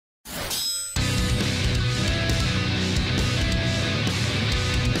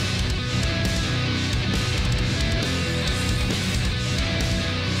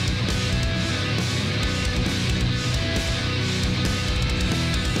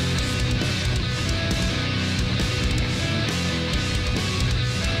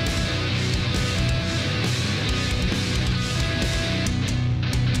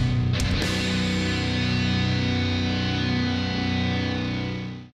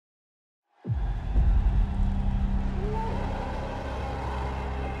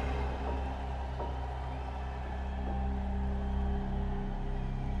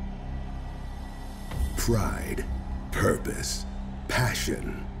pride, purpose,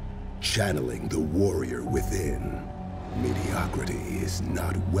 passion, channeling the warrior within. Mediocrity is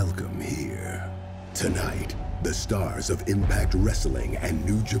not welcome here. Tonight, the stars of Impact Wrestling and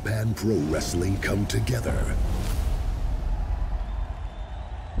New Japan Pro Wrestling come together.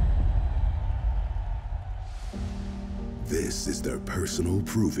 This is their personal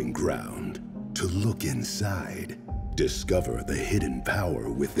proving ground. To look inside, discover the hidden power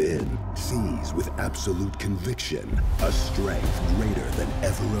within, seize with absolute conviction a strength greater than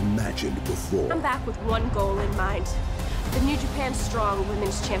ever imagined before. I'm back with one goal in mind. The New Japan Strong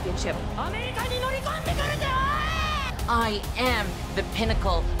Women's Championship. I am the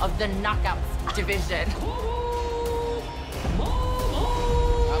pinnacle of the knockouts division.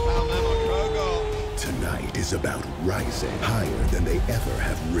 Tonight is about rising higher than they ever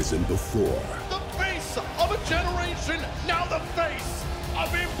have risen before. The face of a generation, now the face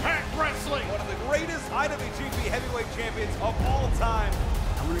of Impact Wrestling. One of the greatest IWGP Heavyweight Champions of all time.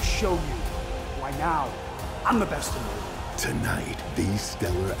 I'm gonna show you why now I'm the best in the world. Tonight, these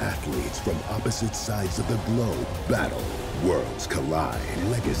stellar athletes from opposite sides of the globe battle. Worlds collide,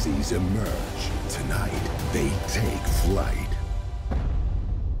 legacies emerge. Tonight, they take flight.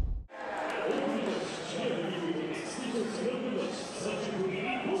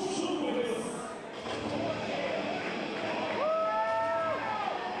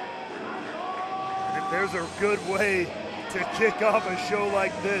 There's a good way to kick off a show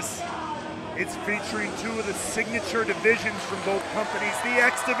like this. It's featuring two of the signature divisions from both companies. The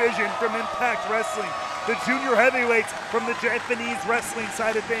X division from Impact Wrestling, the junior heavyweights from the Japanese wrestling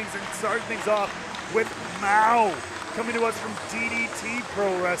side of things, and starting things off with Mao, coming to us from DDT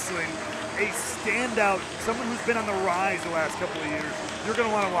Pro Wrestling. A standout, someone who's been on the rise the last couple of years. You're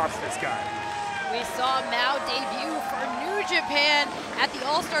gonna wanna watch this guy. We saw Mao debut for New Japan at the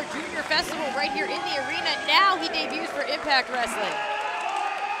All-Star Junior Festival right here in the arena. Now he debuts for Impact Wrestling.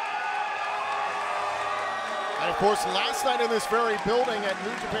 And of course, last night in this very building at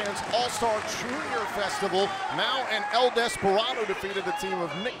New Japan's All-Star Junior Festival, Mao and El Desperado defeated the team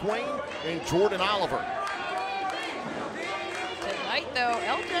of Nick Wayne and Jordan Oliver. Tonight, though,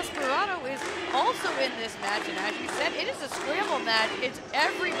 El Desperado is also in this match, and as you said, it is a scramble match. It's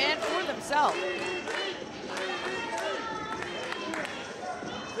every man for themselves.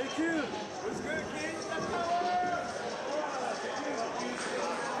 Thank you. What's good, King?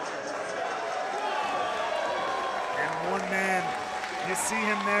 And one man, you see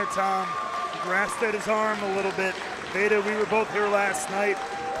him there, Tom. He grasped at his arm a little bit. Beta, we were both here last night,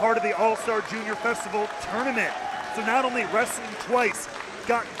 part of the All-Star Junior Festival tournament. So not only wrestling twice,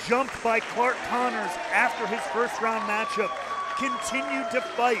 got jumped by Clark Connors after his first round matchup, continued to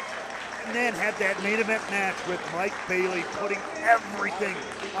fight, and then had that main event match with Mike Bailey, putting everything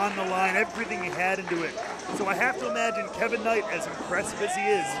on the line, everything he had into it. So I have to imagine Kevin Knight, as impressive as he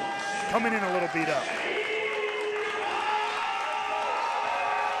is, coming in a little beat up.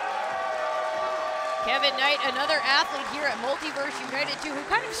 Kevin Knight, another athlete here at Multiverse United too, who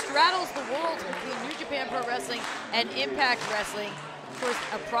kind of straddles the worlds between New Japan Pro Wrestling and Impact Wrestling. Of course,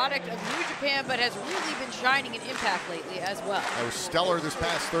 a product of New Japan, but has really been shining in Impact lately as well. That was stellar this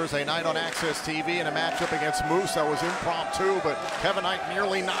past Thursday night on Access TV in a matchup against Moose that was impromptu, but Kevin Knight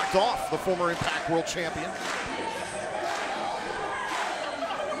nearly knocked off the former Impact World Champion.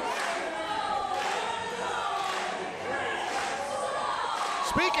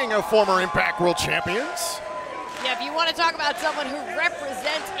 Speaking of former Impact World Champions. Yeah, if you want to talk about someone who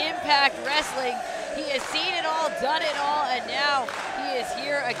represents Impact Wrestling, he has seen it all, done it all, and now he is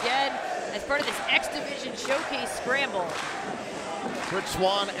here again as part of this X Division Showcase Scramble. Rich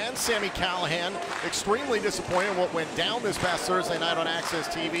Swann and Sami Callihan extremely disappointed in what went down this past Thursday night on Access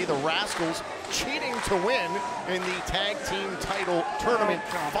TV. The Rascals cheating to win in the tag team title tournament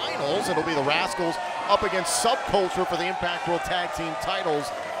finals. It'll be the Rascals up against Subculture for the Impact World Tag Team titles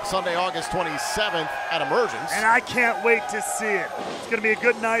Sunday, August 27th at Emergence. And I can't wait to see it. It's gonna be a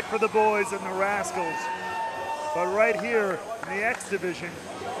good night for the boys and the Rascals. But right here in the X Division,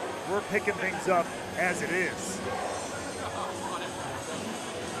 we're picking things up as it is.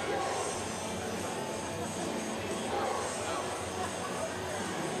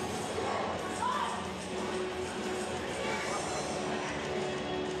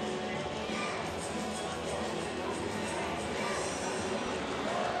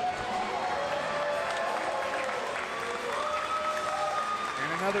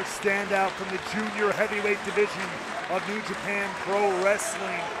 Another standout from the junior heavyweight division of New Japan Pro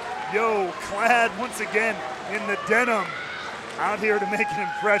Wrestling. Yo, clad once again in the denim, out here to make an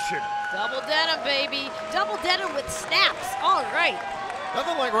impression. Double denim, baby. Double denim with snaps. All right.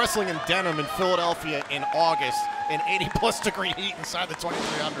 Nothing like wrestling in denim in Philadelphia in August in 80-plus degree heat inside the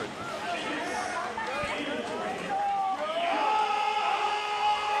 2300.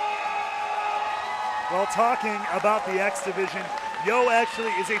 Well, talking about the X Division, Yo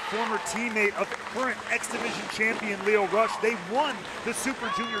actually is a former teammate of current X Division champion Lio Rush. They won the Super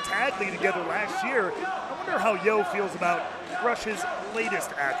Junior Tag League together last year. I wonder how Yo feels about Rush's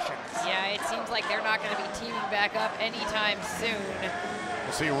latest actions. Yeah, it seems like they're not going to be teaming back up anytime soon.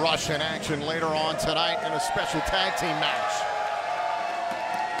 We'll see Rush in action later on tonight in a special tag team match.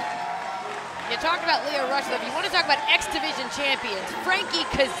 You talked about Lio Rush, though. If you want to talk about X Division champions, Frankie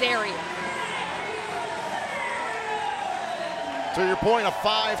Kazarian. To your point, a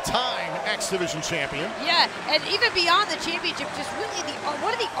 5-time X Division champion. Yeah, and even beyond the championship, just really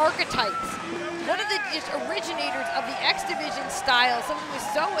one of the archetypes, one of the just originators of the X Division style, someone who is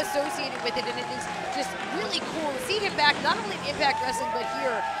so associated with it, and it is just really cool to see him back, not only in Impact Wrestling, but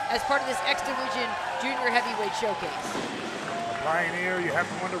here as part of this X Division Junior Heavyweight Showcase. A pioneer, you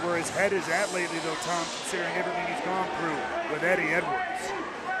have to wonder where his head is at lately, though, Tom, considering everything he's gone through with Eddie Edwards.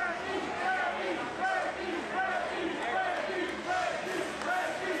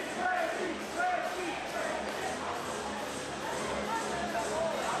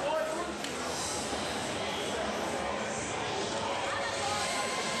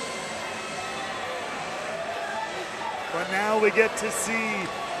 But now we get to see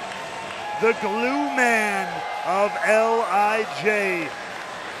the glue man of LIJ,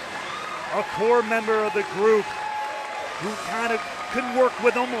 a core member of the group who kind of can work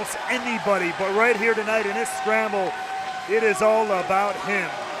with almost anybody, but right here tonight in this scramble, it is all about him.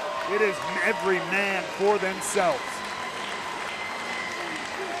 It is every man for themselves.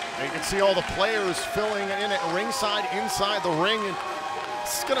 And you can see all the players filling in at ringside, inside the ring, and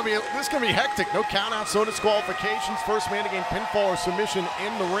this is gonna be hectic. No countouts, no disqualifications. First man to gain pinfall or submission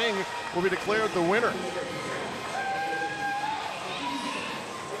in the ring will be declared the winner.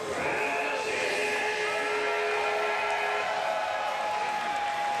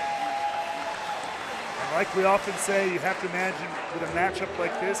 And like we often say, you have to imagine with a matchup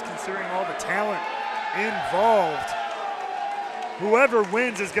like this, considering all the talent involved, whoever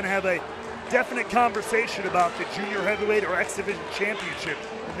wins is going to have a definite conversation about the Junior Heavyweight or X Division Championship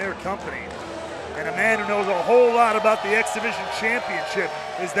in their company. And a man who knows a whole lot about the X Division Championship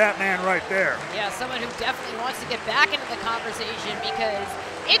is that man right there. Yeah, someone who definitely wants to get back into the conversation because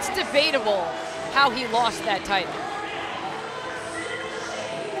it's debatable how he lost that title.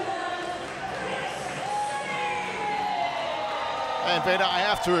 And Veda, I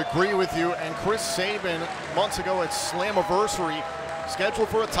have to agree with you. And Chris Sabin, months ago at Slammiversary, scheduled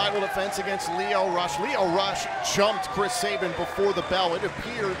for a title defense against Lio Rush. Lio Rush jumped Chris Sabin before the bell. It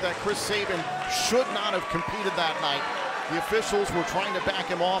appeared that Chris Sabin should not have competed that night. The officials were trying to back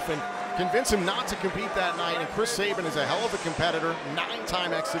him off and convince him not to compete that night. And Chris Sabin is a hell of a competitor,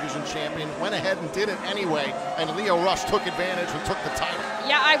 9-time X Division champion, went ahead and did it anyway. And Lio Rush took advantage and took the title.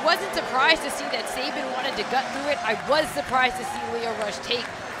 Yeah, I wasn't surprised to see that Sabin wanted to gut through it. I was surprised to see Lio Rush take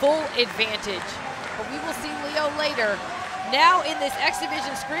full advantage. But we will see Lio later. Now in this X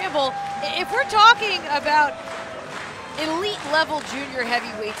Division scramble, if we're talking about elite level junior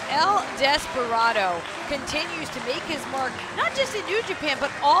heavyweights, El Desperado continues to make his mark, not just in New Japan,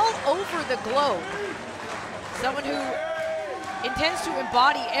 but all over the globe. Someone who intends to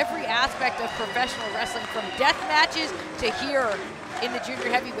embody every aspect of professional wrestling, from death matches to here in the junior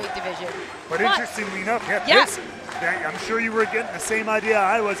heavyweight division. But interestingly enough, I'm sure you were getting the same idea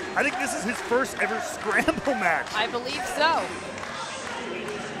I was. I think this is his first ever scramble match. I believe so.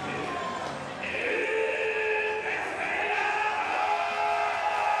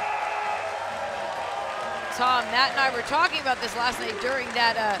 Tom, Matt and I were talking about this last night during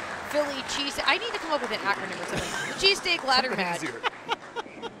that Philly cheese. I need to come up with an acronym or something. The cheesesteak ladder match.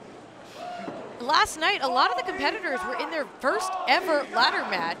 Last night, a lot of the competitors were in their first ever ladder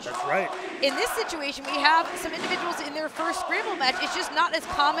match. That's right. In this situation, we have some individuals in their first scramble match. It's just not as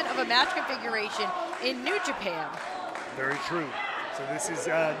common of a match configuration in New Japan. Very true. So this is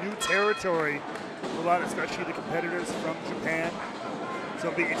new territory for a lot, especially the competitors from Japan. So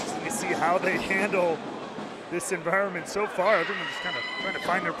it'll be interesting to see how they handle this environment. So far, everyone's kind of trying to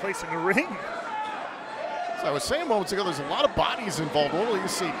find their place in the ring. So I was saying moments ago, there's a lot of bodies involved. Normally you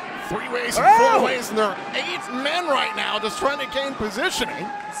see 3-ways and 4-ways, and there are 8 men right now just trying to gain positioning.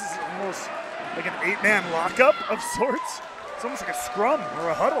 This is almost like an 8-man lockup of sorts. It's almost like a scrum or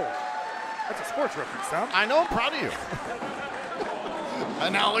a huddle. That's a sports reference, Tom. I know, I'm proud of you.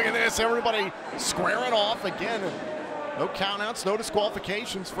 And now look at this, everybody squaring off again. No countouts, no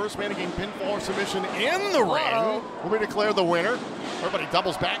disqualifications. First man to gain pinfall or submission in the ring will be declared the winner. Everybody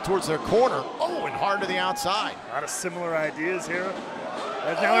doubles back towards their corner. Oh, and hard to the outside. A lot of similar ideas here.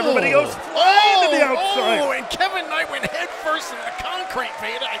 As now everybody goes flying to the outside. Oh, and Kevin Knight went head first into the concrete,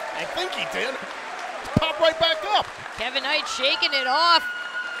 Veda. I think he did. Pop right back up. Kevin Knight shaking it off.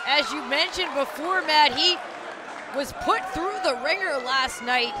 As you mentioned before, Matt, he was put through the ringer last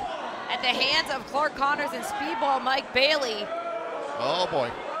night at the hands of Clark Connors and Speedball Mike Bailey. Oh, boy.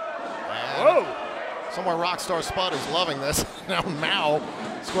 And Whoa. somewhere Rockstar Spud is loving this. Now Mao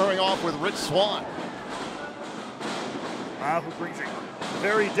squaring off with Rich Swann. Mao, who brings a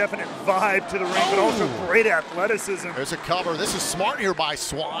very definite vibe to the ring, but also great athleticism. There's a cover. This is smart here by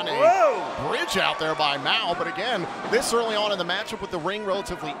Swann. Whoa. Bridge out there by Mao. But again, this early on in the matchup with the ring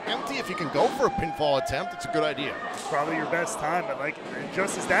relatively empty, if you can go for a pinfall attempt, it's a good idea. Probably your best time, but like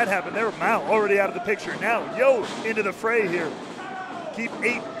just as that happened, there, Mao already out of the picture. Now, Yo into the fray here. Keep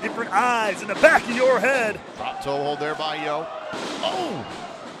 8 different eyes in the back of your head. Drop toe hold there by Yo. Oh!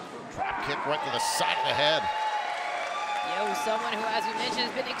 Drop kick right to the side of the head. Yo, someone who, as we mentioned,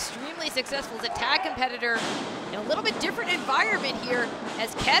 has been extremely successful as a tag competitor in a little bit different environment here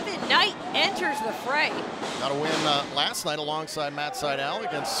as Kevin Knight enters the fray. Got a win last night alongside Matt Sydal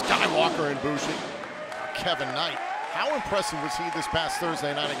against Skywalker and Bushi. Kevin Knight, how impressive was he this past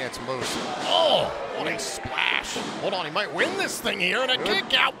Thursday night against Moose? Oh, what a splash. Hold on, he might win this thing here, and a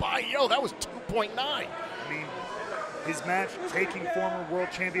kick out by Yo. That was 2.9. I mean, his match taking former world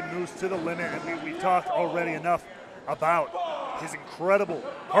champion Moose to the limit, and we talked already enough about his incredible,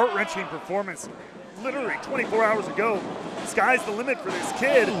 heart-wrenching performance literally 24 hours ago. Sky's the limit for this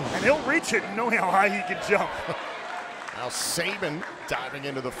kid, and he'll reach it knowing how high he can jump. Now Sabin diving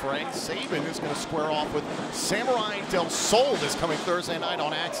into the fray. Sabin is going to square off with Samurai Del Sol this coming Thursday night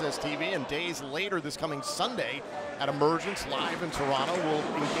on Access TV, and days later this coming Sunday at Emergence live in Toronto will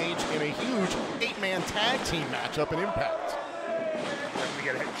engage in a huge 8-man tag team matchup in Impact. We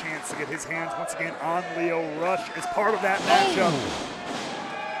get a chance to get his hands once again on Leo Rush as part of that matchup.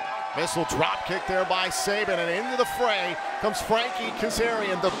 Missile drop kick there by Sabin, and into the fray comes Frankie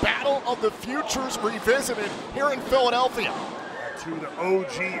Kazarian. The Battle of the Futures revisited here in Philadelphia. To the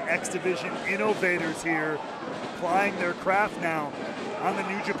OG X Division innovators here, applying their craft now on the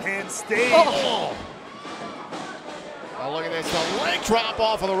New Japan stage. Oh, look at this, the leg drop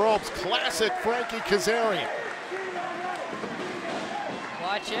off of the ropes. Classic Frankie Kazarian.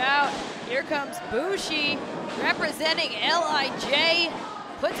 Watch out. Here comes Bushi representing LIJ.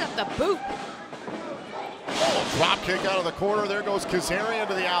 Puts up the boot. Oh, drop kick out of the corner. There goes Kazarian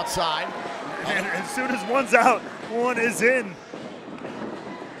to the outside. And as soon as one's out, one is in.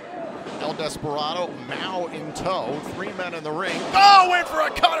 El Desperado, Mao in tow. 3 men in the ring. Oh, went for a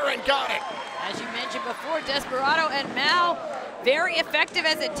cutter and got it. As you mentioned before, Desperado and Mao, very effective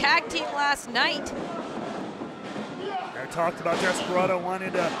as a tag team last night. I talked about Desperado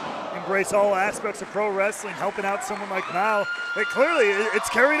wanting to embrace all aspects of pro wrestling, helping out someone like Mao. Clearly, it's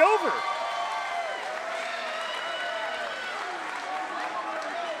carried over.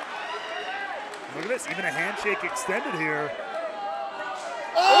 Look at this, even a handshake extended here.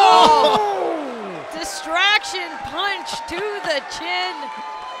 Oh! Distraction punch to the chin.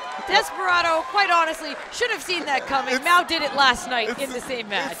 Desperado, quite honestly, should have seen that coming. Mao did it last night in the same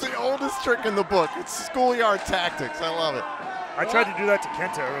match. It's the oldest trick in the book. It's schoolyard tactics. I love it. I tried to do that to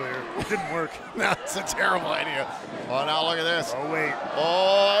Kenta earlier. It didn't work. No, it's a terrible idea. Oh, now look at this. Oh, wait.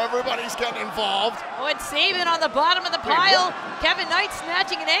 Oh, everybody's getting involved. Oh, and Sabin on the bottom of the pile. Kevin Knight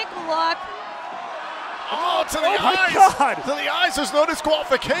snatching an ankle lock. Oh, to the eyes. God. To the eyes. There's no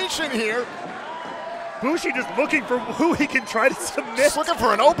disqualification here. Bushi just looking for who he can try to submit. Just looking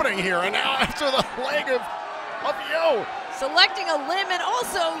for an opening here, and now after the leg of Yo. Selecting a limb and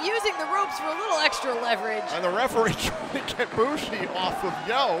also using the ropes for a little extra leverage. And the referee trying to get Bushi off of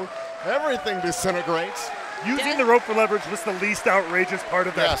Yo. Everything disintegrates. Using the rope for leverage was the least outrageous part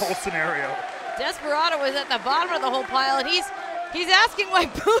of that whole scenario. Desperado was at the bottom of the whole pile, and he's asking why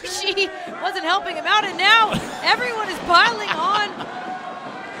Bushi wasn't helping him out, and now everyone is piling on.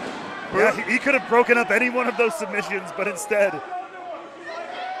 Yeah, he could have broken up any one of those submissions, but instead.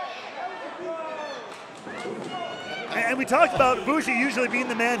 And we talked about Bushi usually being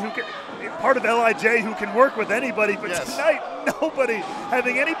the man who can, part of LIJ who can work with anybody, but tonight, nobody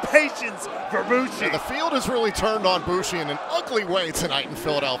having any patience for Bushi. Yeah, the field has really turned on Bushi in an ugly way tonight in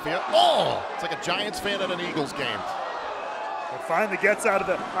Philadelphia. Oh, it's like a Giants fan at an Eagles game. But finally gets out of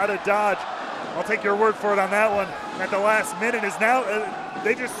Dodge. I'll take your word for it on that one. At the last minute is now,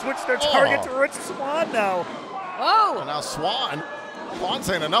 they just switched their target to Rich Swann now. Oh! And now Swann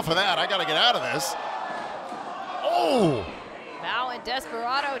saying enough of that. I got to get out of this. Oh! Mao and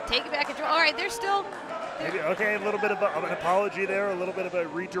Desperado taking back control. All right, they're still. Maybe, okay, a little bit of an apology there, a little bit of a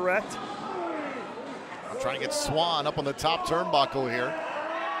redirect. I'm trying to get Swan up on the top turnbuckle here.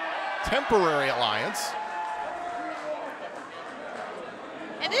 Temporary alliance.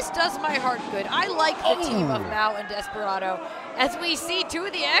 And this does my heart good. I like the team of Mao and Desperado as we see two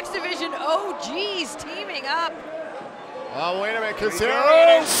of the X Division OGs teaming up. Oh, wait a minute,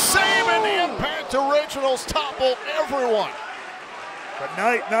 Kazarian and Saban, the Impact Originals topple everyone. But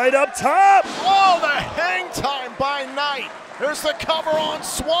Knight up top. Oh, the hang time by Knight. There's the cover on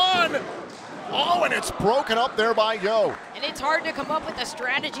Swan. Oh, and it's broken up there by Yo. And it's hard to come up with a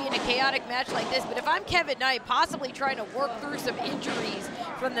strategy in a chaotic match like this, but if I'm Kevin Knight, possibly trying to work through some injuries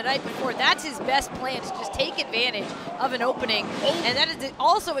from the night before, that's his best plan, to just take advantage of an opening. And that is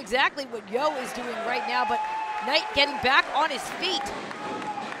also exactly what Yo is doing right now, but Knight getting back on his feet.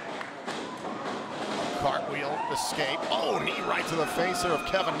 Cartwheel, escape. Oh, knee right to the face there of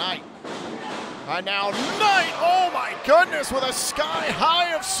Kevin Knight. And now Knight, oh my goodness, with a sky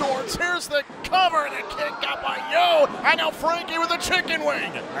high of sorts. Here's the cover and a kick out by Yo. And now Frankie with a chicken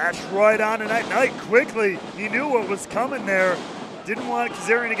wing. Lashed right on to Knight. Knight quickly, he knew what was coming there. Didn't want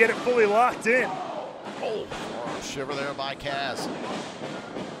Kazarian to get it fully locked in. Oh, shiver there by Kaz.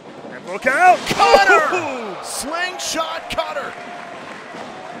 And look out! Cutter! Slingshot cutter.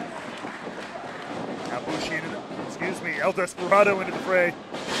 Now Bushi into the, El Desperado into the fray.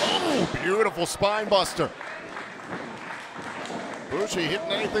 Oh, beautiful spine buster. Bushi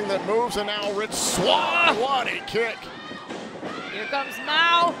hitting anything that moves, and now Rich Swan. What a kick. Here comes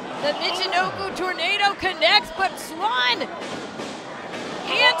Mao. The Michinoku tornado connects, but Swan.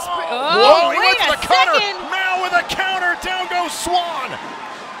 Whoa, he went wait to a the counter. second. Mao with a counter. Down goes Swan.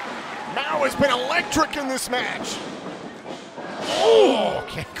 Mao has been electric in this match. Oh,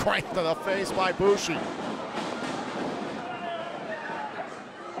 kick right to the face by Bushi.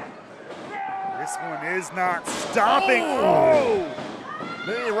 This one is not stopping. Oh!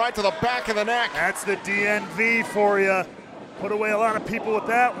 Knee right to the back of the neck. That's the DNV for you. Put away a lot of people with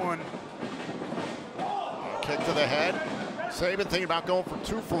that one. Kick to the head. Saban thinking about going for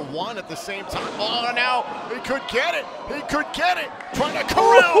 2 for 1 at the same time. Oh, now he could get it. He could get it. Trying to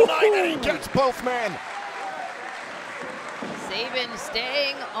corral Knight, and he gets both men. Saban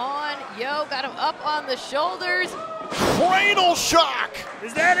staying on Yo, got him up on the shoulders. Cradle shock.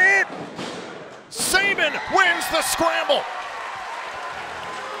 Is that it? Saban wins the scramble.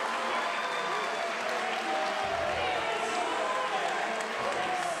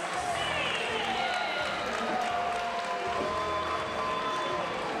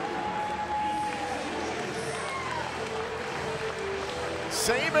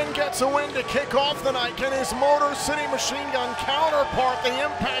 Saban gets a win to kick off the night. Can his Motor City Machine Gun counterpart, the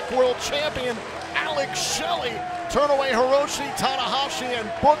Impact World Champion, Alex Shelley, turn away Hiroshi, Tanahashi, and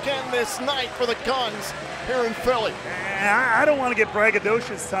bookend this night for the Guns here in Philly? I don't want to get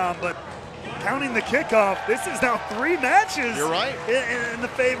braggadocious, Tom, but counting the kickoff, this is now 3 matches. You're right. In the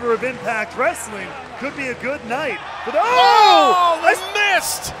favor of Impact Wrestling. Could be a good night. But the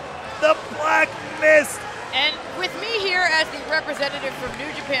mist! The black mist. And with me here as the representative from New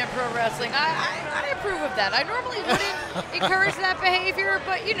Japan Pro Wrestling, I approve of that. I normally wouldn't encourage that behavior,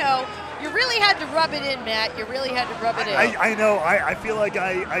 but you know, you really had to rub it in, Matt. You really had to rub it in. I know. I feel like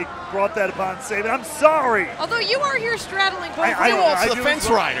I brought that upon Saban. I'm sorry. Although you are here straddling both I sides. also the fence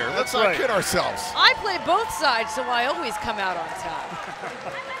rider. Let's not kid ourselves. I play both sides, so I always come out on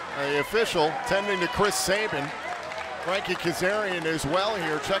top. The official tending to Chris Saban. Frankie Kazarian as well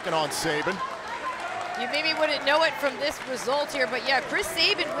here, checking on Saban. You maybe wouldn't know it from this result here, but yeah, Chris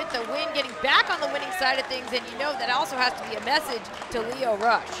Saban with the win, getting back on the winning side of things, and you know that also has to be a message to Lio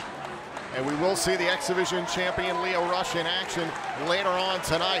Rush. And we will see the X Division champion Lio Rush in action later on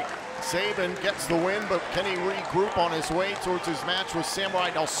tonight. Saban gets the win, but can he regroup on his way towards his match with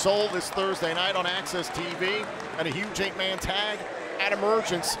Samurai Del Sol this Thursday night on Access TV, and a huge 8-man tag at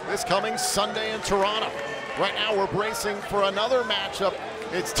Emergence this coming Sunday in Toronto. Right now we're bracing for another matchup.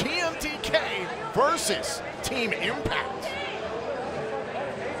 It's TMDK versus Team Impact.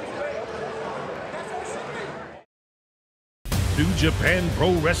 New Japan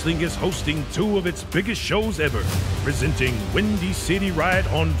Pro Wrestling is hosting 2 of its biggest shows ever, presenting Windy City Riot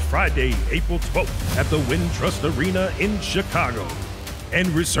on Friday, April 12th at the Wintrust Arena in Chicago, and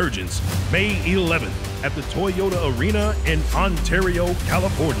Resurgence May 11th at the Toyota Arena in Ontario,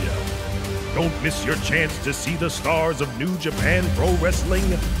 California. Don't miss your chance to see the stars of New Japan Pro Wrestling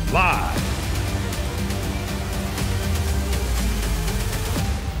live.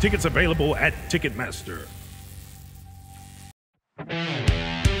 Tickets available at Ticketmaster.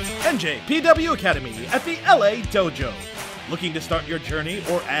 NJPW Academy at the LA Dojo. Looking to start your journey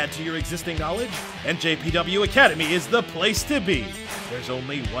or add to your existing knowledge? NJPW Academy is the place to be. There's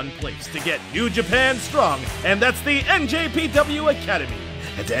only one place to get New Japan strong, and that's the NJPW Academy.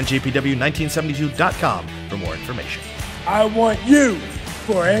 Head to NJPW1972.com for more information. I want you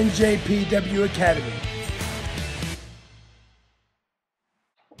for NJPW Academy.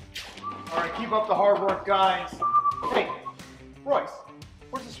 All right, keep up the hard work, guys. Hey, Royce,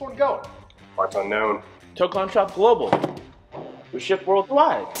 where's this one going? Parts unknown. Tocon Shop Global. We ship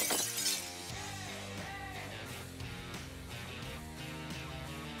worldwide.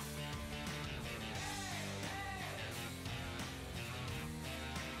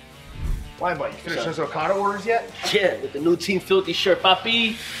 Why, buddy? You finished those Okada orders yet? Yeah, with the new Team Filthy shirt,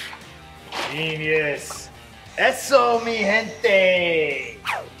 papi. Genius. Eso, mi gente.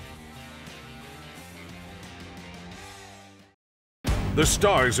 The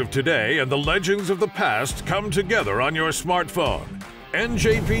stars of today and the legends of the past come together on your smartphone.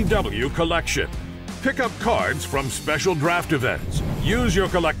 NJPW Collection. Pick up cards from special draft events. Use your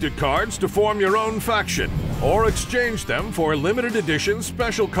collected cards to form your own faction, or exchange them for limited edition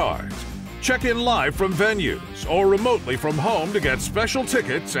special cards. Check in live from venues or remotely from home to get special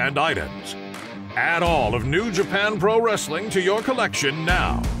tickets and items. Add all of New Japan Pro Wrestling to your collection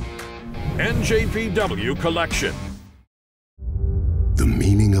now. NJPW Collection. The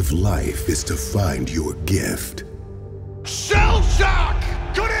meaning of life is to find your gift. Shell shock!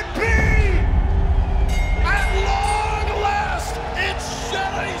 Could it be? At long last, it's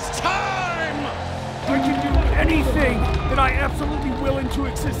Shelley's time! I can do anything that I absolutely will into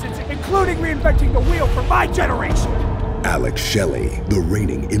existence, including reinventing the wheel for my generation. Alex Shelley, the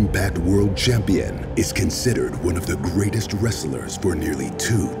reigning Impact World Champion, is considered one of the greatest wrestlers for nearly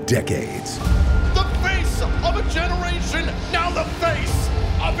 2 decades. The face of a generation, now the face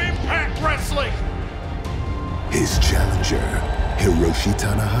of Impact Wrestling! His challenger, Hiroshi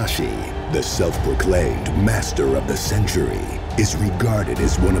Tanahashi, the self-proclaimed master of the century, is regarded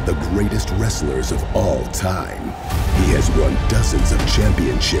as one of the greatest wrestlers of all time. He has won dozens of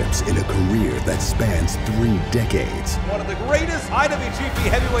championships in a career that spans 3 decades. One of the greatest IWGP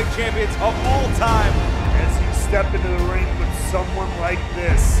Heavyweight Champions of all time. As you step into the ring with someone like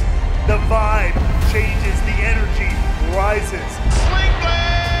this, the vibe changes, the energy rises. Sling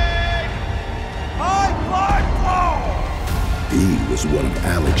blade! High fly blow! He was one of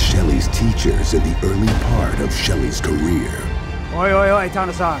Alex Shelley's teachers in the early part of Shelley's career. Oi, oi, oi,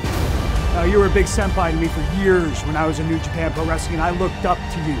 Tana-san. You were a big senpai to me for years when I was in New Japan Pro Wrestling, and I looked up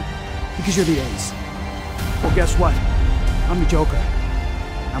to you because you're the ace. Well, guess what? I'm the Joker.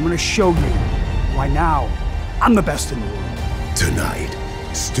 I'm gonna show you why now I'm the best in the world. Tonight,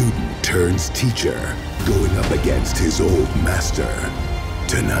 student turns teacher, going up against his old master.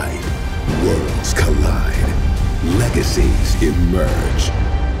 Tonight, worlds collide, legacies emerge.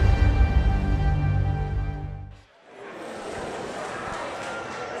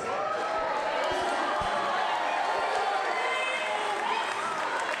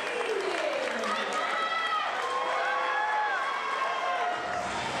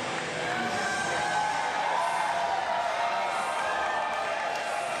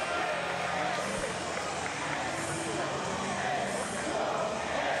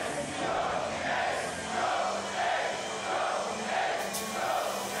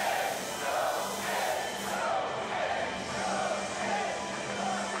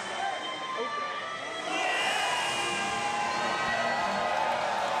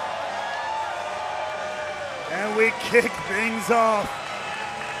 And we kick things off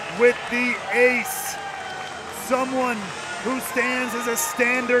with the ace, someone who stands as a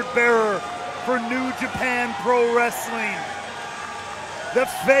standard bearer for New Japan Pro Wrestling. The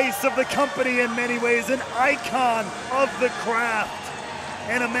face of the company in many ways, an icon of the craft,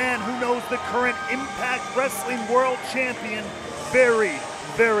 and a man who knows the current Impact Wrestling World Champion very,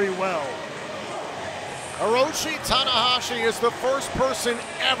 very well. Hiroshi Tanahashi is the first person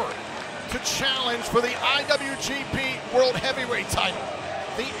ever to challenge for the IWGP World Heavyweight title,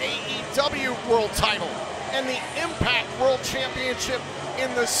 the AEW World title, and the Impact World Championship in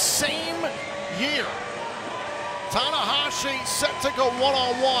the same year. Tanahashi set to go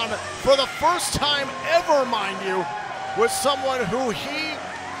one-on-one for the first time ever, mind you, with someone who he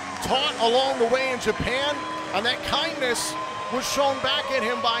taught along the way in Japan, and that kindness was shown back at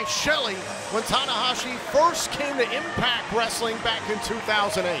him by Shelley when Tanahashi first came to Impact Wrestling back in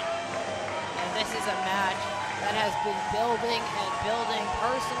 2008. This is a match that has been building and building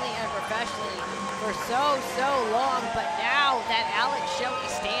personally and professionally for so long, but now that Alex Shelley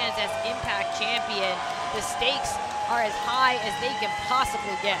stands as Impact Champion, the stakes are as high as they can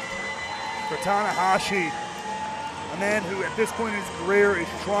possibly get. For Tanahashi, a man who at this point in his career is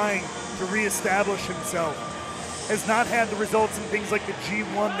trying to reestablish himself, has not had the results in things like the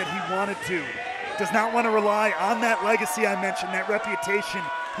G1 that he wanted to, does not want to rely on that legacy I mentioned, that reputation.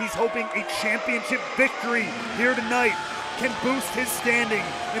 He's hoping a championship victory here tonight can boost his standing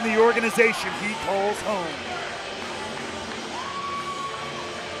in the organization he calls home.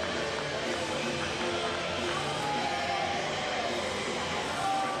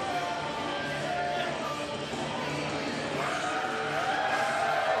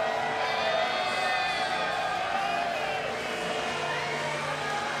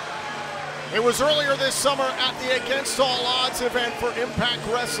 It was earlier this summer at the Against All Odds event for Impact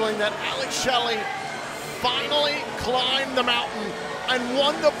Wrestling that Alex Shelley finally climbed the mountain and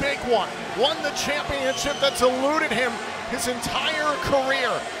won the big one, won the championship that's eluded him his entire career,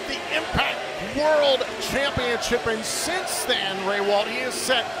 the Impact World Championship. And since then, Ray Walt, he has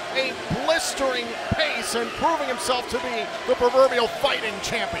set a blistering pace and proving himself to be the proverbial fighting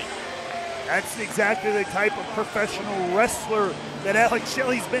champion. That's exactly the type of professional wrestler that Alex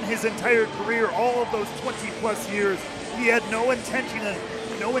Shelley's been his entire career. All of those 20-plus years, he had no intention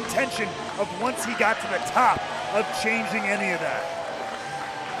of once he got to the top of changing any of that.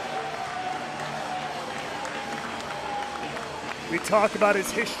 We talk about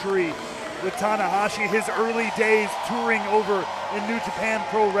his history with Tanahashi, his early days touring over in New Japan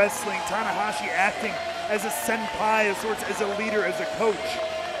Pro Wrestling, Tanahashi acting as a senpai, of sorts, as a leader, as a coach.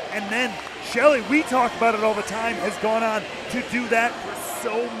 And then Shelley, we talk about it all the time, has gone on to do that for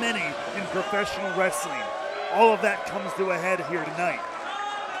so many in professional wrestling. All of that comes to a head here tonight.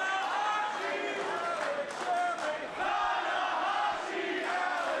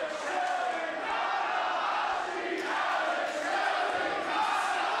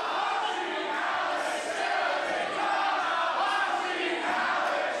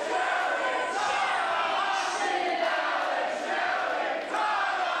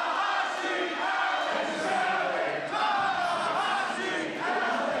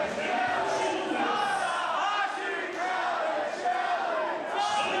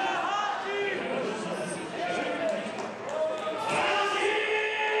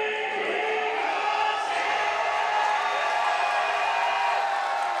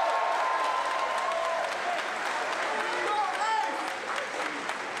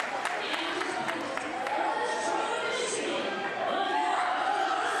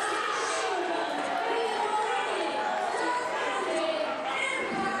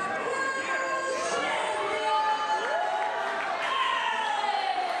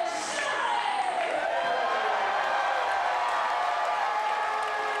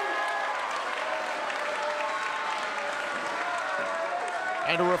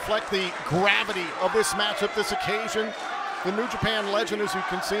 And to reflect the gravity of this matchup, this occasion, the New Japan legend, as you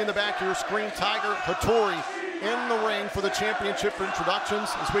can see in the back of your screen, Tiger Hattori, in the ring for the championship introductions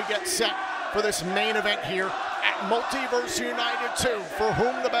as we get set for this main event here at Multiverse United 2, for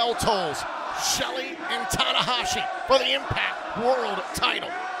whom the bell tolls, Shelley and Tanahashi for the Impact World title.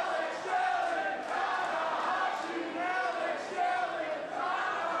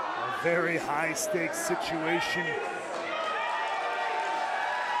 A very high-stakes situation.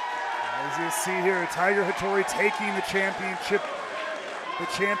 As you see here, Tiger Hattori taking the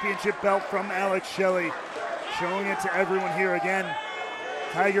championship belt from Alex Shelley, showing it to everyone here again.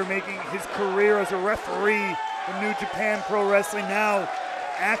 Tiger making his career as a referee in New Japan Pro Wrestling, now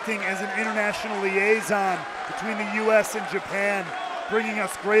acting as an international liaison between the U.S. and Japan, bringing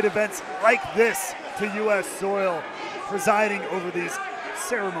us great events like this to U.S. soil, presiding over these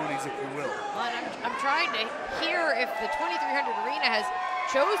ceremonies, if you will. Well, I'm trying to hear if the 2300 Arena has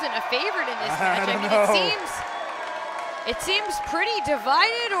chosen a favorite in this match. I mean, it seems pretty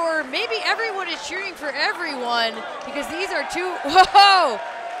divided, or maybe everyone is cheering for everyone, because these are two, whoa!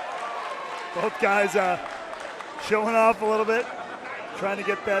 Both guys showing off a little bit, trying to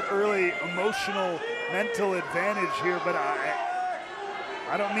get that early emotional, mental advantage here, but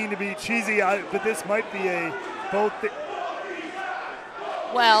I don't mean to be cheesy, but this might be a both.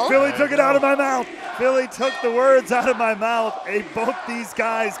 Well, Philly took it out of my mouth. Philly took the words out of my mouth. A both these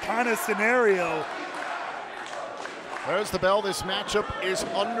guys kind of scenario. There's the bell. This matchup is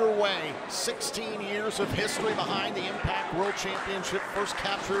underway. 16 years of history behind the Impact World Championship, first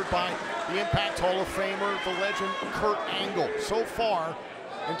captured by the Impact Hall of Famer, the legend Kurt Angle. So far,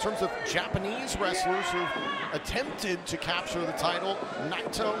 in terms of Japanese wrestlers who've attempted to capture the title,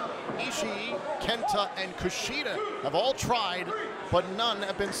 Naito, Ishii, Kenta, and Kushida have all tried, but none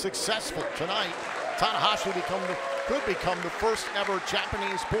have been successful. Tonight, Tanahashi could become the first ever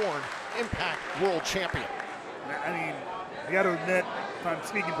Japanese-born Impact World Champion. I mean, I got to admit, if I'm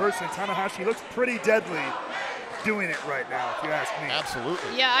speaking personally, Tanahashi looks pretty deadly doing it right now, if you ask me.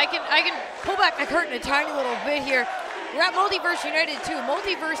 Absolutely. Yeah, I can pull back the curtain a tiny little bit here. We're at Multiverse United too.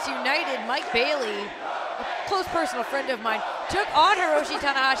 Multiverse United, Mike Bailey, a close personal friend of mine, took on Hiroshi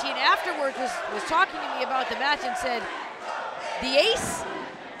Tanahashi and afterwards was talking to me about the match and said, the ace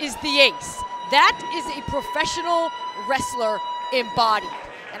is the ace. That is a professional wrestler embodied.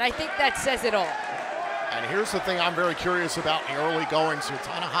 And I think that says it all. And here's the thing I'm very curious about in the early goings here.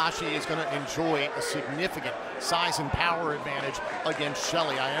 Tanahashi is going to enjoy a significant size and power advantage against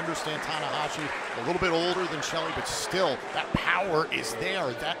Shelley. I understand Tanahashi a little bit older than Shelley, but still, that power is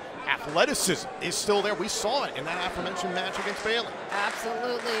there. That athleticism is still there. We saw it in that aforementioned match against Bailey.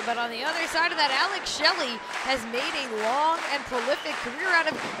 Absolutely, but on the other side of that, Alex Shelley has made a long and prolific career out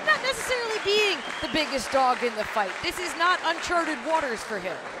of not necessarily being the biggest dog in the fight. This is not uncharted waters for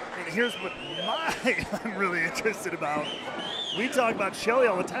him. And here's what I'm really interested about. We talk about Shelley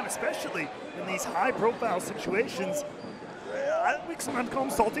all the time, especially in these high-profile situations. We sometimes call him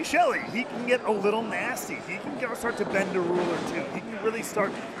Salty Shelley. He can get a little nasty. He can start to bend a rule or two. He can really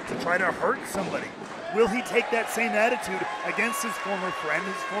start to try to hurt somebody. Will he take that same attitude against his former friend,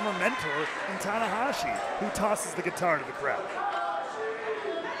 his former mentor, in Tanahashi, who tosses the guitar to the crowd?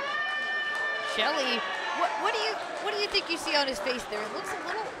 Shelley, what do you think you see on his face there? It looks a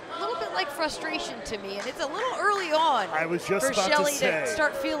little bit like frustration to me, and it's a little early on. I was just for about Shelley to say. to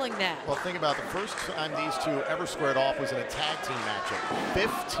start feeling that. Well, think about the first time these two ever squared off was in a tag team matchup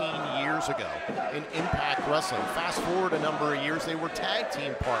 15 years ago in Impact Wrestling. Fast forward a number of years, they were tag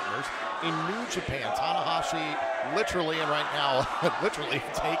team partners in New Japan. Tanahashi literally, and right now, literally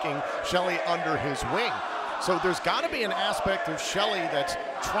taking Shelley under his wing. So there's got to be an aspect of Shelley that's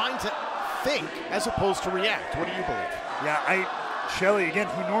trying to think as opposed to react. What do you believe? Yeah, Shelley, again,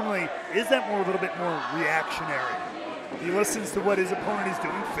 he normally is that a little bit more reactionary. He listens to what his opponent is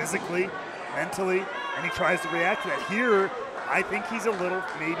doing physically, mentally, and he tries to react to that. Here, I think he's a little,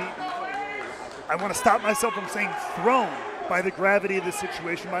 maybe, I want to stop myself from saying thrown by the gravity of the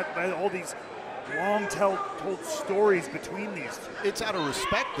situation, by all these long told stories between these two. It's out of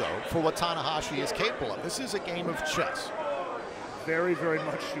respect, though, for what Tanahashi is capable of. This is a game of chess. Very, very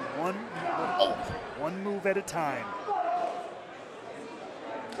much do one move at a time.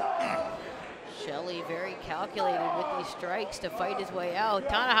 Shelley very calculated with these strikes to fight his way out.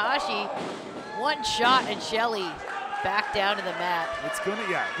 Tanahashi, one shot, and Shelley back down to the mat.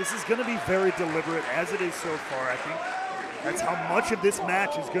 This is gonna be very deliberate, as it is so far. I think that's how much of this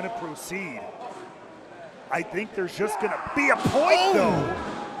match is gonna proceed. I think there's just gonna be a point, though,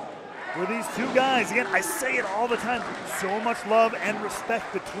 where these two guys, again, I say it all the time, so much love and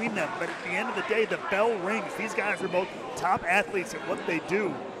respect between them, but at the end of the day, the bell rings. These guys are both top athletes at what they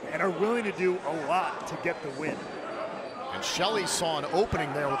do and are willing to do a lot to get the win. And Shelley saw an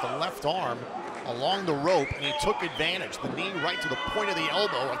opening there with the left arm along the rope, and he took advantage. The knee right to the point of the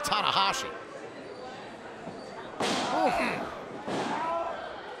elbow of Tanahashi.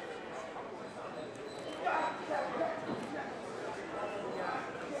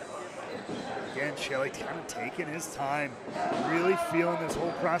 Again, Shelley kind of taking his time, really feeling this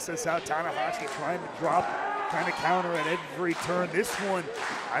whole process out. Tanahashi trying to drop, trying to counter at every turn. This one,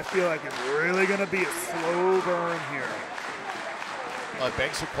 I feel like it's really going to be a slow burn here. It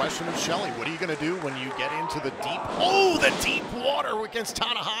begs the question of Shelley, what are you going to do when you get into the deep water against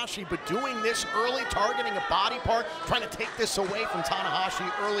Tanahashi? But doing this early, targeting a body part, trying to take this away from Tanahashi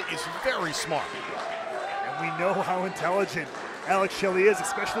early is very smart. And we know how intelligent Alex Shelley is,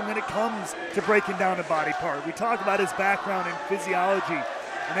 especially when it comes to breaking down a body part. We talk about his background in physiology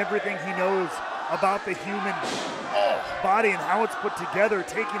and everything he knows about the human body and how it's put together,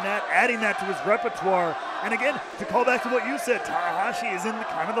 taking that, adding that to his repertoire. And again, to call back to what you said, Tanahashi is in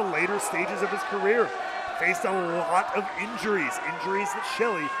kind of the later stages of his career. Faced a lot of injuries that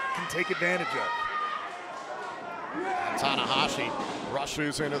Shelley can take advantage of. And Tanahashi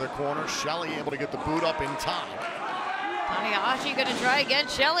rushes into the corner. Shelley able to get the boot up in time. Tanahashi gonna try again.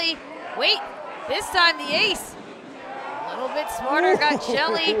 Shelley, wait, this time the ace. A little bit smarter, got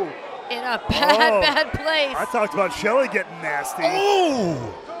Shelley in a bad place. I talked about Shelley getting nasty.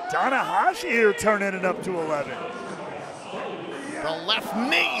 Tanahashi here turning it up to 11. The left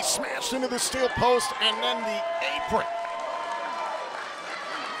knee smashed into the steel post and then the apron.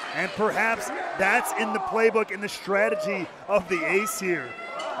 And perhaps that's in the playbook and the strategy of the ace here.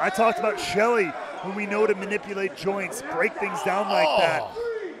 I talked about Shelley, who we know to manipulate joints, break things down like that.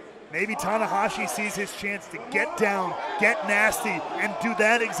 Maybe Tanahashi sees his chance to get down, get nasty, and do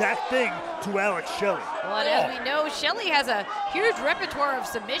that exact thing to Alex Shelley. Well, and as we know, Shelley has a huge repertoire of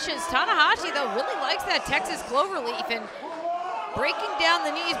submissions. Tanahashi, though, really likes that Texas cloverleaf, and breaking down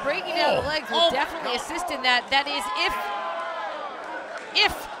the knees, breaking down the legs will definitely assist in that. That is,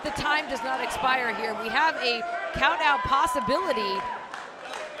 if the time does not expire here. We have a count-out possibility.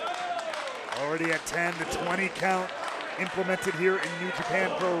 Already at 10, the 20 count implemented here in New Japan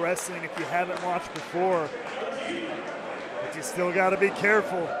Pro Wrestling. If you haven't watched before, but you still got to be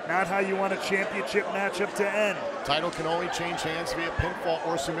careful. Not how you want a championship matchup to end. Title can only change hands via pinfall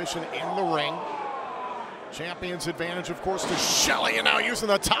or submission in the ring. Champion's advantage, of course, to Shelley, and now using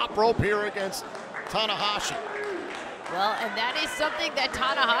the top rope here against Tanahashi. Well, and that is something that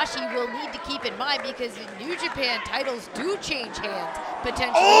Tanahashi will need to keep in mind, because in New Japan, titles do change hands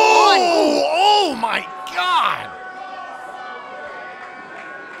potentially. Oh my God!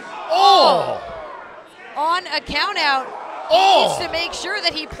 On a count out, he needs to make sure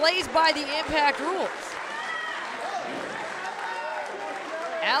that he plays by the Impact rules.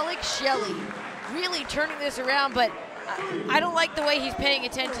 Alex Shelley really turning this around, but I don't like the way he's paying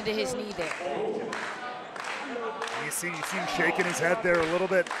attention to his knee there. You see him shaking his head there a little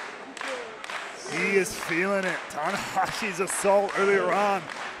bit. He is feeling it. Tanahashi's assault earlier on,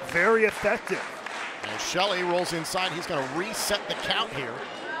 very effective. And Shelley rolls inside. He's going to reset the count here.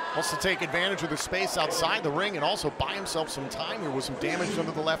 Wants to take advantage of the space outside the ring and also buy himself some time here with some damage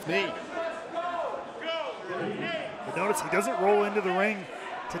under the left knee. But notice he doesn't roll into the ring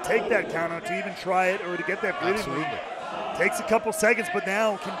to take that count out, to even try it, or to get that breathing room. Takes a couple seconds, but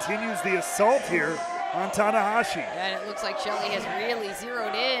now continues the assault here on Tanahashi. And it looks like Shelley has really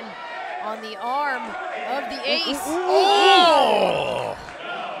zeroed in on the arm of the ace.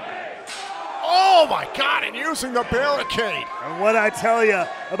 Oh my God, and using the barricade. And what I tell you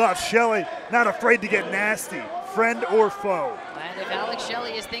about Shelley, not afraid to get nasty, friend or foe. And if Alex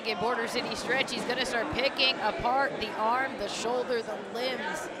Shelley is thinking Border City stretch, he's gonna start picking apart the arm, the shoulder, the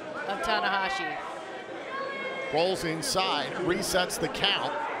limbs of Tanahashi. Rolls inside, resets the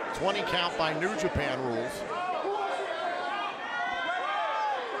count. 20 count by New Japan rules.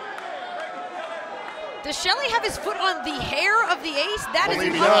 Does Shelley have his foot on the hair of the ace? That is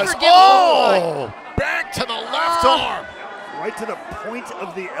unforgivable. Oh, back to the left arm. Right to the point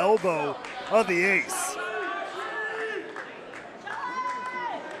of the elbow of the ace.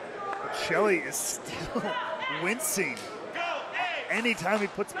 But Shelley is still wincing anytime he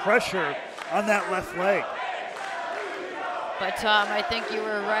puts pressure on that left leg. But Tom, I think you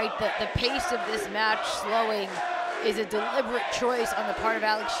were right that the pace of this match slowing is a deliberate choice on the part of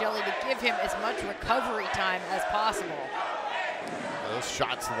Alex Shelley to give him as much recovery time as possible. Those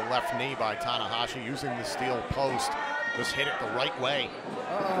shots to the left knee by Tanahashi using the steel post. Just hit it the right way.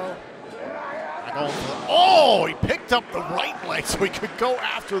 Oh, he picked up the right leg so he could go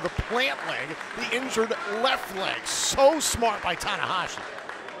after the plant leg, the injured left leg. So smart by Tanahashi.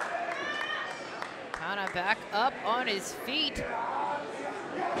 Tana back up on his feet.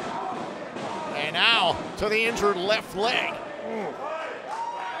 And now to the injured left leg.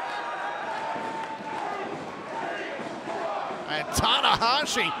 And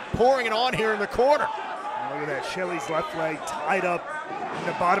Tanahashi pouring it on here in the corner. Look at that, Shelley's left leg tied up in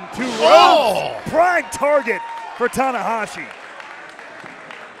the bottom two rows. Prime target for Tanahashi.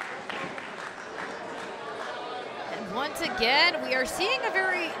 And once again, we are seeing a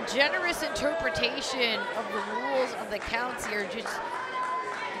very generous interpretation of the rules of the counts here, just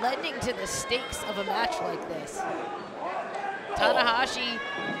lending to the stakes of a match like this. Tanahashi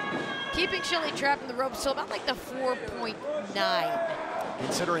keeping Shelley trapped in the ropes, so about like the 4.9.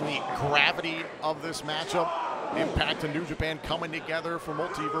 Considering the gravity of this matchup, Impact and New Japan coming together for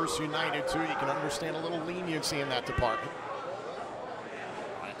Multiverse United too, you can understand a little leniency in that department.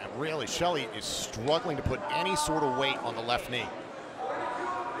 And really, Shelley is struggling to put any sort of weight on the left knee.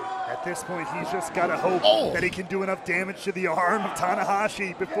 At this point, he's just got to hope that he can do enough damage to the arm of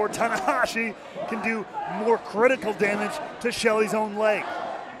Tanahashi before Tanahashi can do more critical damage to Shelley's own leg.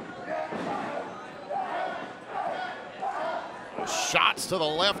 Shots to the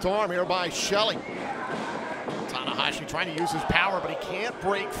left arm here by Shelley. Tanahashi trying to use his power, but he can't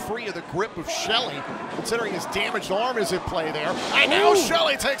break free of the grip of Shelley, considering his damaged arm is at play there. And now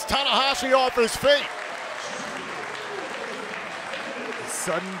Shelley takes Tanahashi off his feet.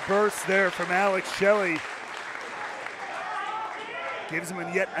 Sudden burst there from Alex Shelley. Gives him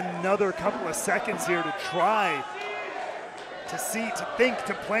yet another couple of seconds here to try to see, to think,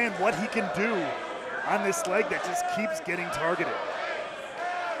 to plan what he can do on this leg that just keeps getting targeted.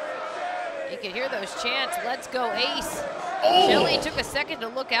 You can hear those chants, "Let's go Ace," Oh. Shelley took a second to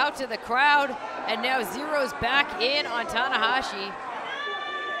look out to the crowd, and now zeroes back in on Tanahashi.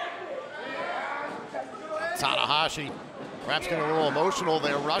 Tanahashi perhaps getting a little emotional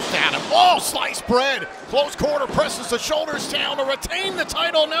there, rushed at him. Oh, sliced bread. Close quarter, presses the shoulders down to retain the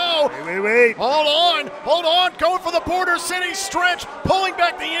title. No. Wait. Hold on. Going for the Border City stretch, pulling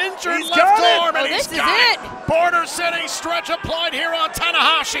back the injured left arm, and he's got it. Border City stretch applied here on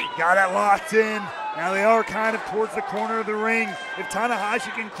Tanahashi. Got it locked in. Now they are kind of towards the corner of the ring. If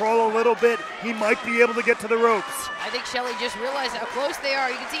Tanahashi can crawl a little bit, he might be able to get to the ropes. I think Shelley just realized how close they are.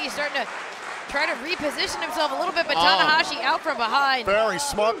 You can see he's starting to try to reposition himself a little bit, but Tanahashi out from behind. Very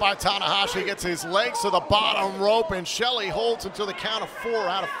smart by Tanahashi. Gets his legs to the bottom rope, and Shelley holds him to the count of 4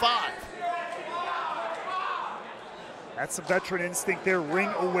 out of 5. That's a veteran instinct there, ring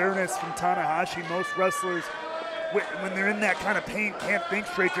awareness from Tanahashi. Most wrestlers, when they're in that kind of pain, can't think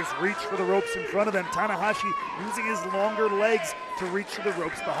straight, just reach for the ropes in front of them. Tanahashi using his longer legs to reach for the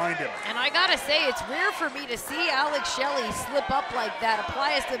ropes behind him. And I gotta say, it's rare for me to see Alex Shelley slip up like that,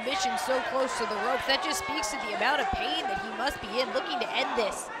 apply a submission so close to the ropes. That just speaks to the amount of pain that he must be in, looking to end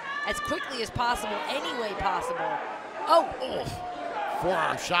this as quickly as possible, any way possible. Oh.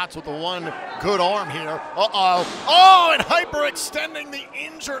 Forearm shots with the one good arm here. Oh, and hyperextending the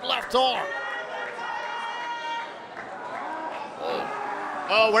injured left arm.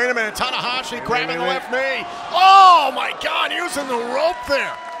 Oh, wait a minute. Tanahashi grabbing the left knee. Oh, my God, using the rope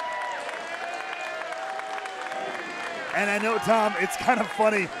there. And I know, Tom, it's kind of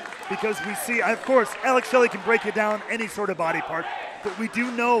funny because we see, of course, Alex Shelley can break you down any sort of body part, but we do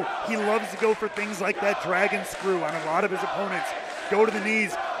know he loves to go for things like that dragon screw on a lot of his opponents. Go to the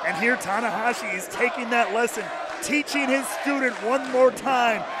knees. And here Tanahashi is taking that lesson, teaching his student one more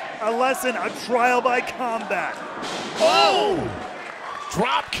time a lesson, a trial by combat. Oh!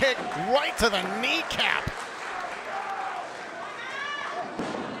 Drop kick right to the kneecap.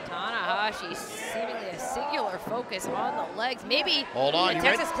 Tanahashi seemingly a singular focus on the legs. Maybe hold on,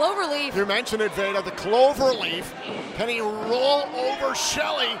 Texas Cloverleaf. You mentioned it, Veda, the Cloverleaf. Can he roll over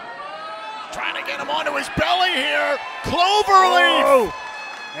Shelley? Trying to get him onto his belly here. Cloverleaf! Oh.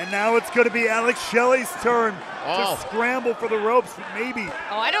 And now it's going to be Alex Shelley's turn to scramble for the ropes, maybe.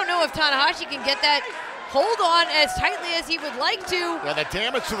 Oh, I don't know if Tanahashi can get that hold on as tightly as he would like to. Yeah, the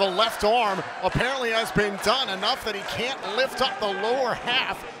damage to the left arm apparently has been done enough that he can't lift up the lower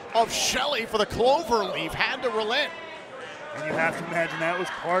half of Shelley for the Cloverleaf. Had to relent. And you have to imagine that was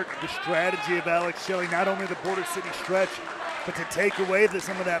part of the strategy of Alex Shelley, not only the Border City stretch, but to take away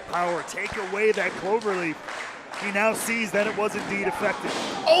some of that power, take away that Cloverleaf. He now sees that it was indeed effective.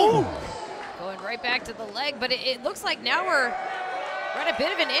 Oh! Going right back to the leg, but it looks like now we're at a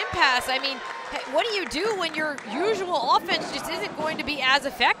bit of an impasse. I mean, what do you do when your usual offense just isn't going to be as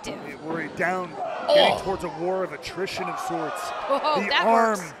effective? We're down, getting towards a war of attrition of sorts. Oh,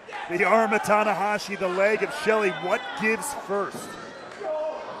 the arm of Tanahashi, the leg of Shelley. What gives first?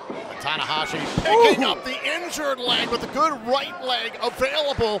 Tanahashi picking up the injured leg with a good right leg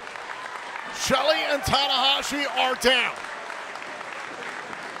available. Shelley and Tanahashi are down.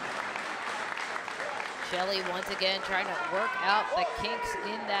 Shelley once again trying to work out the kinks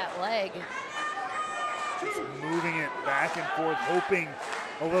in that leg. Just moving it back and forth, hoping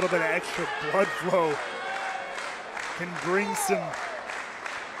a little bit of extra blood flow can bring some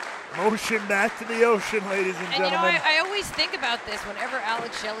motion back to the ocean, ladies and gentlemen. You know, I always think about this whenever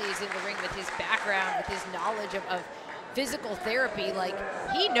Alex Shelley is in the ring with his background, with his knowledge of physical therapy. Like,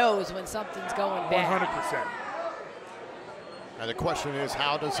 he knows when something's going bad. 100%. And the question is,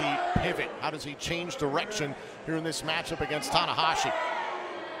 how does he pivot? How does he change direction here in this matchup against Tanahashi?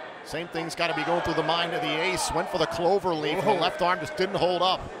 Same thing's got to be going through the mind of the ace. Went for the Cloverleaf, and the left arm just didn't hold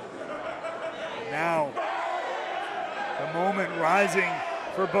up. Now, the moment rising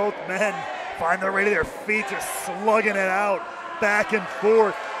for both men. Find their way to their feet, just slugging it out, back and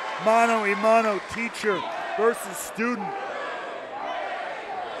forth. Mano a mano, teacher versus student.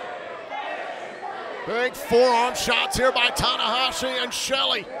 Big forearm shots here by Tanahashi and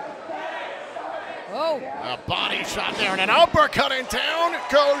Shelley. Oh. A body shot there and an uppercut, and down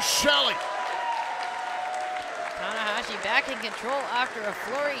goes Shelley. Tanahashi back in control after a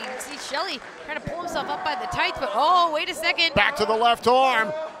flurry. You can see Shelley trying to pull himself up by the tights, but oh, wait a second. Back to the left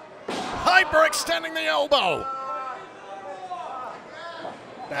arm. Hyperextending the elbow.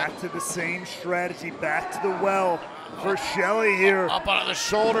 Back to the same strategy, back to the well for Shelley here. Up onto the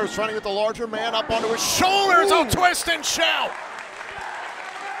shoulders, trying to get the larger man up onto his shoulders. Oh, twist and shout.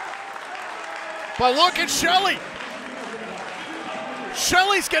 But look at Shelley.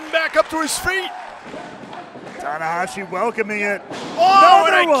 Shelley's getting back up to his feet. Tanahashi welcoming it. Oh,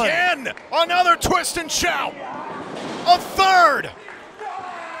 and again, another twist and shout. a third.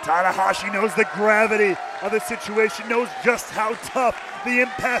 Tanahashi knows the gravity of the situation, knows just how tough the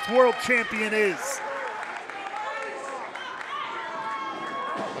Impact World Champion is.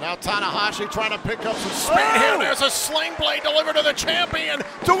 Now Tanahashi trying to pick up some speed here. There's a sling blade delivered to the champion.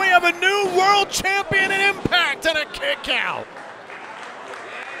 Do we have a new world champion in Impact and a kick out?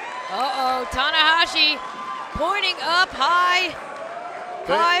 Uh-oh, Tanahashi pointing up high.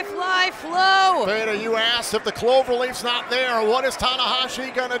 High fly flow. Vader, you asked if the cloverleaf's not there. What is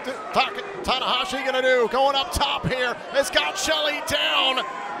Tanahashi gonna do? Going up top here. It's got Shelley down.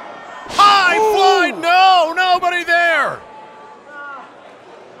 High fly, no, nobody there.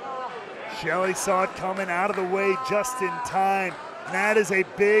 Shelley saw it coming out of the way just in time. And that is a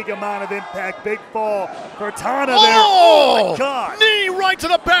big amount of impact. Big fall for Tana there. Oh my God. Knee right to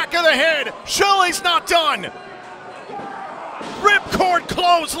the back of the head. Shelley's not done. Ripcord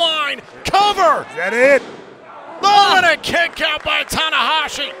clothesline. Cover. Is that it? Oh, and a kick out by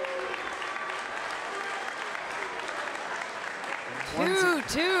Tanahashi.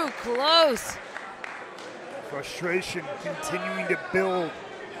 Too close. Frustration continuing to build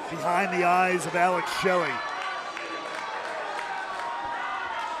behind the eyes of Alex Shelley.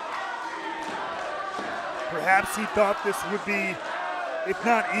 Perhaps he thought this would be, if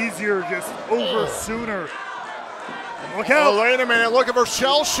not easier, just over sooner. And look out! Oh, wait a minute, looking for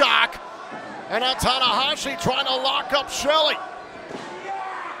shell shock. And now Tanahashi trying to lock up Shelley.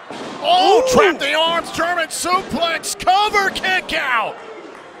 Oh, trap the arms, German suplex, cover kick out.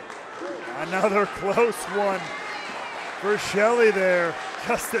 Another close one for Shelley there,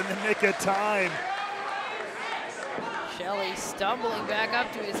 just in the nick of time. Shelley stumbling back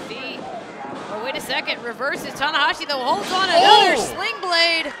up to his feet. Oh, wait a second, reverses. Tanahashi, though, holds on another sling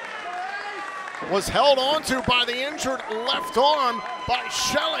blade. Was held onto by the injured left arm by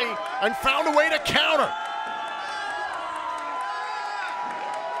Shelley and found a way to counter.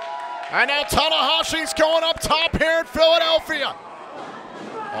 And now Tanahashi's going up top here in Philadelphia.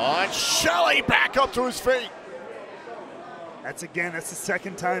 And Shelley back up to his feet. That's the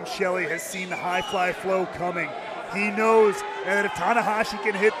second time Shelley has seen the high fly flow coming. He knows that if Tanahashi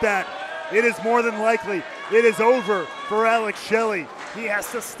can hit that, it is more than likely it is over for Alex Shelley. He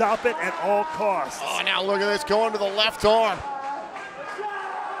has to stop it at all costs. Oh, now look at this going to the left arm.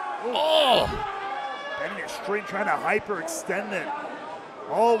 Oh! Bending it straight, trying to hyperextend it.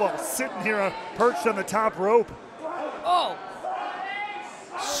 All while sitting here perched on the top rope. Oh!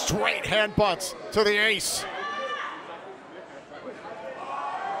 Straight headbutts to the ace.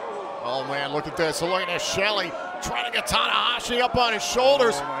 Oh man, look at this. So look at this, Shelley trying to get Tanahashi up on his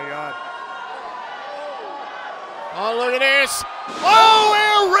shoulders. Oh my God. Oh, look at this. Oh,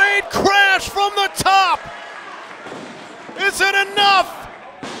 air raid crash from the top. Is it enough?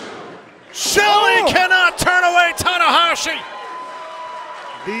 Shelley cannot turn away Tanahashi.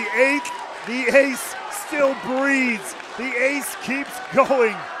 The ace still breathes. The ace keeps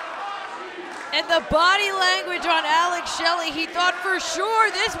going. And the body language on Alex Shelley, he thought for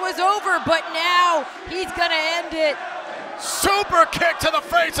sure this was over, but now he's gonna end it. Super kick to the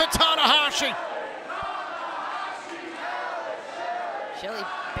face of Tanahashi. Shelley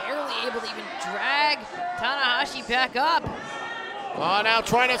barely able to even drag Tanahashi back up. Oh, now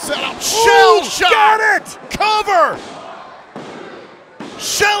trying to set up shell shot. Got it! Cover.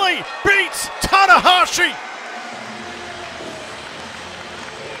 Shelley beats Tanahashi.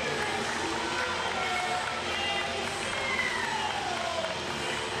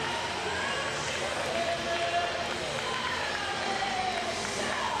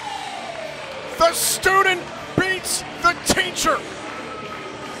 The student beats the teacher.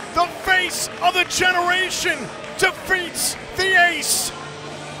 The face of the generation defeats the ace.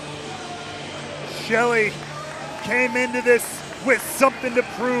 Shelley came into this with something to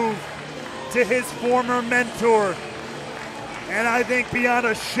prove to his former mentor. And I think beyond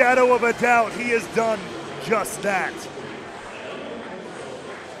a shadow of a doubt, he has done just that.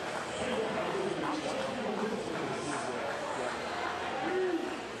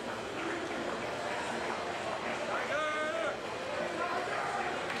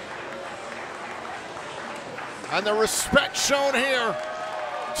 And the respect shown here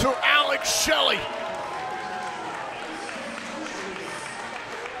to Alex Shelley.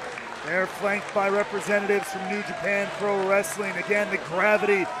 They're flanked by representatives from New Japan Pro Wrestling. Again, the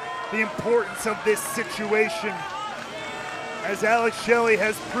gravity, the importance of this situation. As Alex Shelley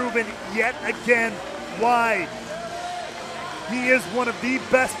has proven yet again why he is one of the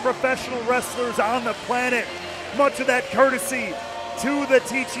best professional wrestlers on the planet. Much of that courtesy to the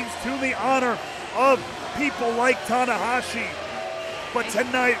teachings, to the honor of people like Tanahashi. But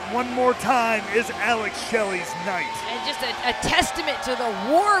tonight, one more time, is Alex Shelley's night. And just a testament to the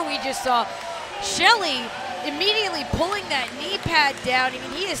war we just saw. Shelley immediately pulling that knee pad down. I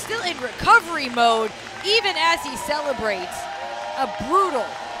mean, he is still in recovery mode, even as he celebrates. A brutal,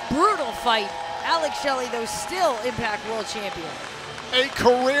 brutal fight. Alex Shelley, though, still Impact World Champion. A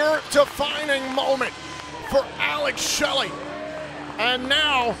career-defining moment for Alex Shelley. And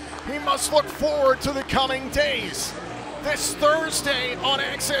now he must look forward to the coming days. This Thursday on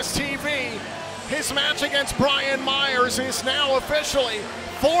Access TV, his match against Brian Myers is now officially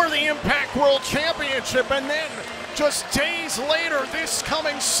for the Impact World Championship. And then just days later, this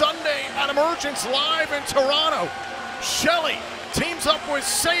coming Sunday at Emergence Live in Toronto, Shelley teams up with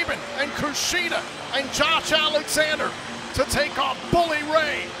Sabin and Kushida and Josh Alexander to take on Bully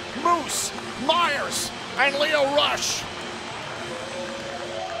Ray, Moose, Myers, and Leo Rush.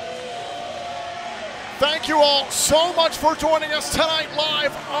 Thank you all so much for joining us tonight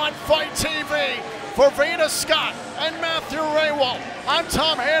live on Fight TV. For Veda Scott and Matthew Raywald, I'm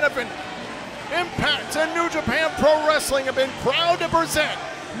Tom Hannafin. Impact and New Japan Pro Wrestling have been proud to present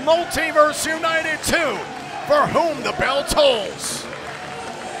Multiverse United 2, For Whom the Bell Tolls.